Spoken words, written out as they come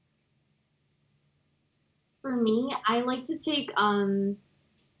For me, I like to take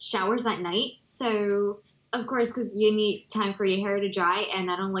showers at night. So, of course, because you need time for your hair to dry,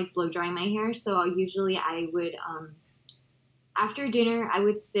 and I don't like blow drying my hair. So, usually I would, after dinner, I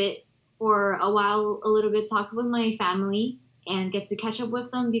would sit for a while, a little bit, talk with my family, and get to catch up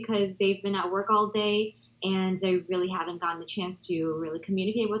with them because they've been at work all day and I really haven't gotten the chance to really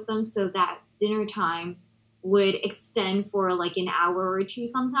communicate with them. So, that dinner time would extend for like an hour or two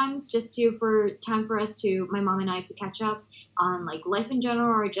sometimes just to for time for us to my mom and I to catch up on like life in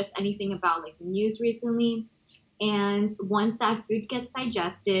general or just anything about like the news recently. And once that food gets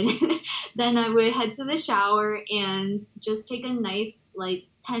digested, then I would head to the shower and just take a nice like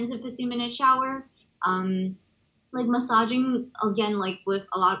 10 to 15-minute shower. Um, like massaging again, like with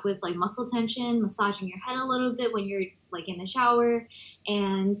a lot with like muscle tension, massaging your head a little bit when you're like in the shower.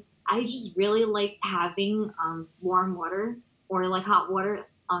 And I just really like having warm water or like hot water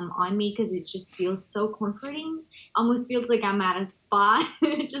on me because it just feels so comforting. Almost feels like I'm at a spa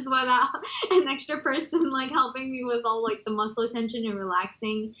just without an extra person like helping me with all like the muscle tension and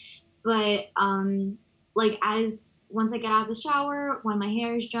relaxing. But like as once I get out of the shower, when my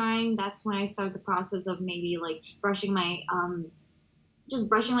hair is drying, that's when I start the process of maybe like brushing my just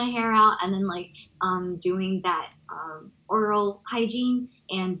brushing my hair out and then like doing that oral hygiene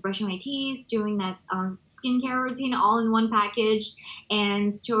and brushing my teeth, doing that skincare routine all in one package. And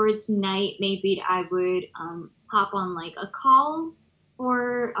towards night, maybe I would hop on like a call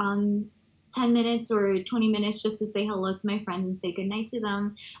for 10 minutes or 20 minutes just to say hello to my friends and say goodnight to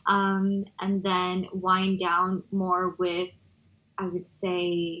them. And then wind down more with, I would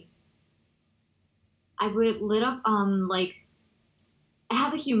say, I would lit up like I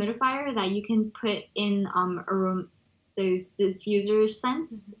have a humidifier that you can put in a room those diffuser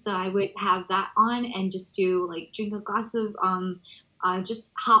scents. So I would have that on and just do like drink a glass of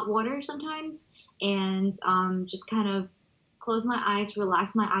just hot water sometimes and just kind of close my eyes,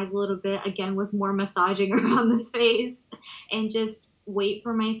 relax my eyes a little bit again with more massaging around the face and just wait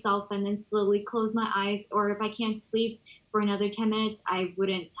for myself and then slowly close my eyes. Or if I can't sleep for another 10 minutes, I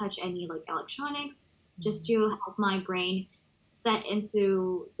wouldn't touch any like electronics just to help my brain set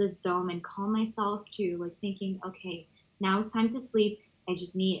into the zone and calm myself to like thinking, okay, now it's time to sleep. I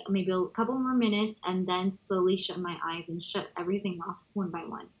just need maybe a couple more minutes and then slowly shut my eyes and shut everything off one by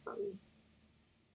one slowly.